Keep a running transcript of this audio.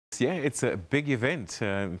Yeah, it's a big event.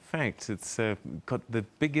 In fact, it's got the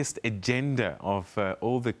biggest agenda of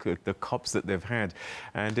all the COPs that they've had.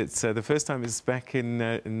 And it's the first time it's back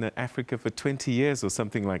in Africa for 20 years or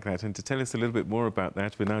something like that. And to tell us a little bit more about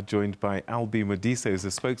that, we're now joined by Albi Modiso, who's a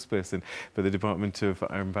spokesperson for the Department of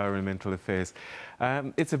Environmental Affairs.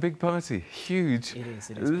 It's a big party, huge. It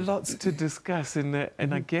is lots to discuss. And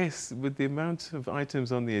I guess with the amount of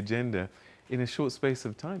items on the agenda, in a short space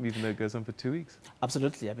of time, even though it goes on for 2 weeks.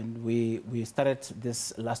 Absolutely. I mean, we started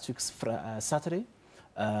this last week's Saturday.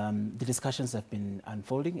 The discussions have been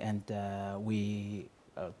unfolding, and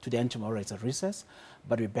today and tomorrow it's a recess,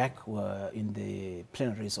 but we're back in the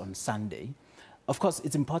plenaries on Sunday. Of course,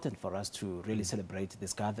 it's important for us to really celebrate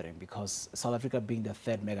this gathering because South Africa being the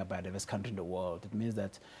third mega biodiverse country in the world, it means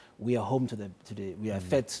that we are home to we are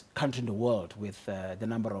third country in the world with the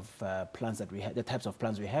number of plants that we have, the types of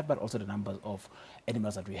plants we have, but also the number of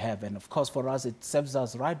animals that we have. And of course, for us, it serves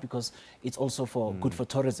us right because it's also good for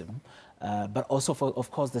tourism, but also for,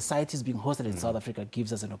 of course, the CITES being hosted in South Africa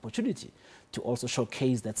gives us an opportunity to also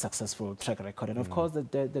showcase that successful track record. And of course,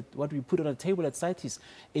 what we put on the table at CITES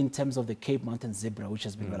in terms of the Cape Mountain zebra, which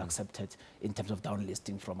has been well accepted in terms of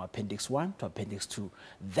downlisting from Appendix 1 to Appendix 2,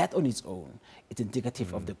 that on its own, it's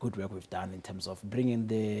indicative of the good work we've done in terms of bringing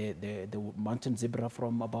the mountain zebra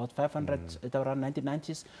from about 500 at around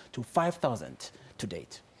 1990s to 5,000 to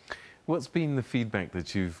date. What's been the feedback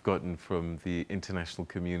that you've gotten from the international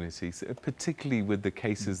community, particularly with the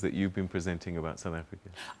cases that you've been presenting about South Africa?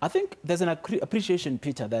 I think there's an appreciation,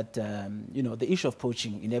 Peter, that the issue of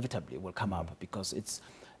poaching inevitably will come up because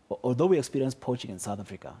although we experience poaching in South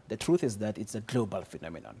Africa, the truth is that it's a global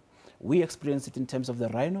phenomenon. We experience it in terms of the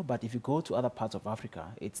rhino, but if you go to other parts of Africa,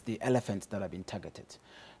 it's the elephants that have been targeted.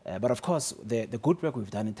 But of course, the good work we've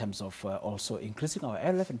done in terms of also increasing our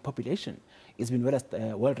elephant population has been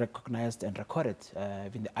well recognized and recorded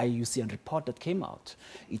in the IUCN report that came out.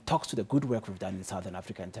 It talks to the good work we've done in Southern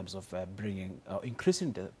Africa in terms of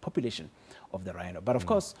increasing the population of the rhino, but of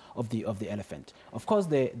course of the elephant. Of course,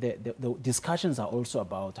 the discussions are also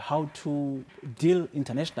about how to deal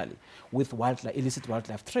internationally with illicit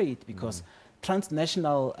wildlife trade because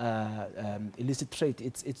transnational illicit trade,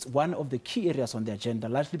 it's one of the key areas on the agenda,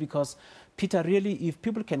 largely because, Peter, really, if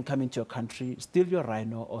people can come into your country, steal your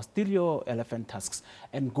rhino or steal your elephant tusks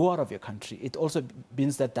and go out of your country, it also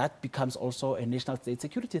means that becomes also a national state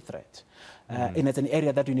security threat. And it's an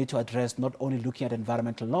area that you need to address, not only looking at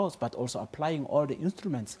environmental laws, but also applying all the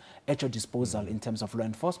instruments at your disposal in terms of law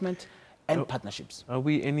enforcement and partnerships. Are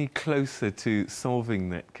we any closer to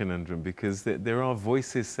solving that conundrum? Because there are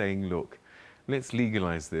voices saying, look, let's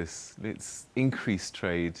legalize this, let's increase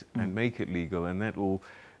trade and make it legal, and that will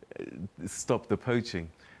stop the poaching.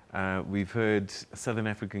 We've heard Southern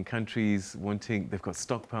African countries they've got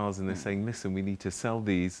stockpiles and they're saying, listen, we need to sell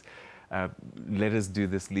these, let us do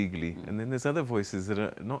this legally. And then there's other voices that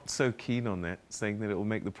are not so keen on that, saying that it will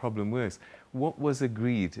make the problem worse. What was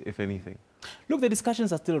agreed, if anything? Look, the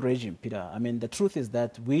discussions are still raging, Peter. I mean, the truth is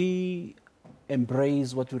that we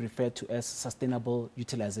embrace what we refer to as sustainable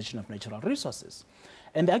utilization of natural resources.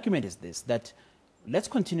 And the argument is this, that let's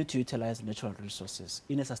continue to utilize natural resources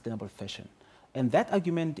in a sustainable fashion. And that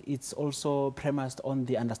argument is also premised on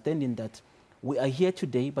the understanding that we are here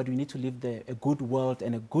today, but we need to leave a good world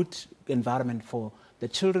and a good environment for the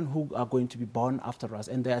children who are going to be born after us,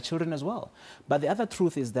 and their children as well. But the other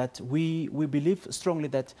truth is that we believe strongly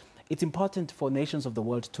that it's important for nations of the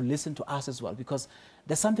world to listen to us as well, because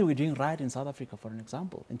there's something we're doing right in South Africa, for an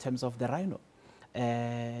example, in terms of the rhino.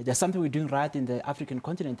 There's something we're doing right in the African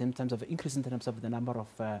continent in terms of increase in terms of the number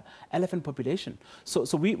of elephant population. So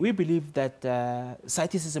we believe that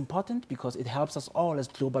CITES is important because it helps us all as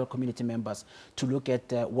global community members to look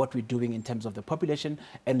at what we're doing in terms of the population,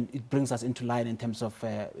 and it brings us into line in terms of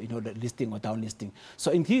the listing or downlisting.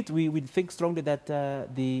 So indeed, we think strongly that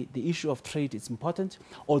the issue of trade is important,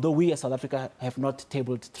 although we as South Africa have not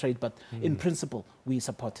tabled trade, but in principle, we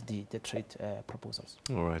support the trade proposals.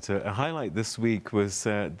 All right. A highlight this week was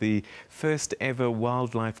the first ever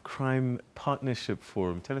Wildlife Crime Partnership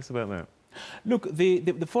Forum. Tell us about that. Look,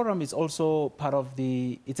 the forum is also part of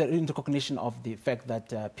it's an recognition of the fact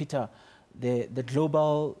that, Peter, the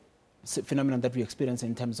global phenomenon that we experience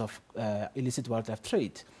in terms of illicit wildlife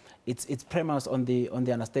trade, it's premised on the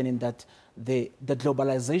understanding that the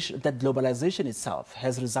globalization itself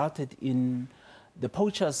has resulted in the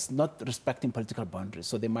poachers not respecting political boundaries.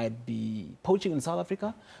 So they might be poaching in South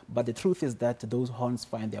Africa, but the truth is that those horns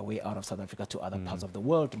find their way out of South Africa to other parts of the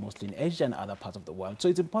world, mostly in Asia and other parts of the world. So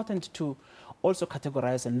it's important to also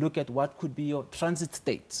categorize and look at what could be your transit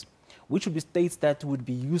states, which would be states that would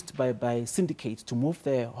be used by syndicates to move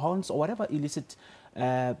their horns or whatever illicit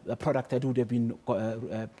a product that would have been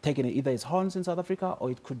taken in either its horns in South Africa,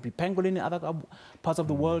 or it could be pangolin in other parts of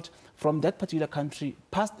the world, from that particular country,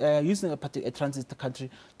 past, using a transit country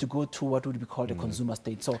to go to what would be called a consumer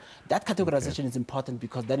state. So that categorization is important,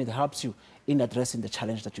 because then it helps you in addressing the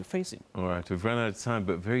challenge that you're facing. All right, we've run out of time,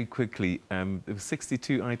 but very quickly, there were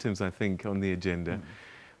 62 items, I think, on the agenda.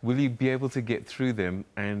 Will you be able to get through them,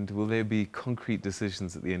 and will there be concrete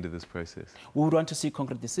decisions at the end of this process? We would want to see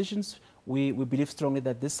concrete decisions. We believe strongly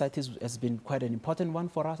that this site has been quite an important one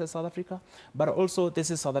for us as South Africa. But also, this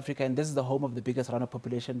is South Africa, and this is the home of the biggest rhino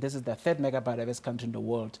population. This is the third megabiodiverse country in the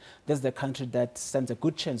world. This is the country that stands a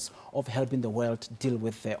good chance of helping the world deal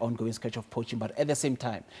with the ongoing scourge of poaching, but at the same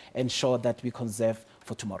time, ensure that we conserve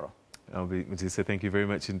for tomorrow. Albie Mthisa, thank you very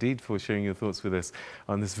much indeed for sharing your thoughts with us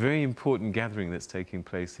on this very important gathering that's taking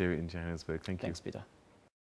place here in Johannesburg. Thank you. Thanks, Peter.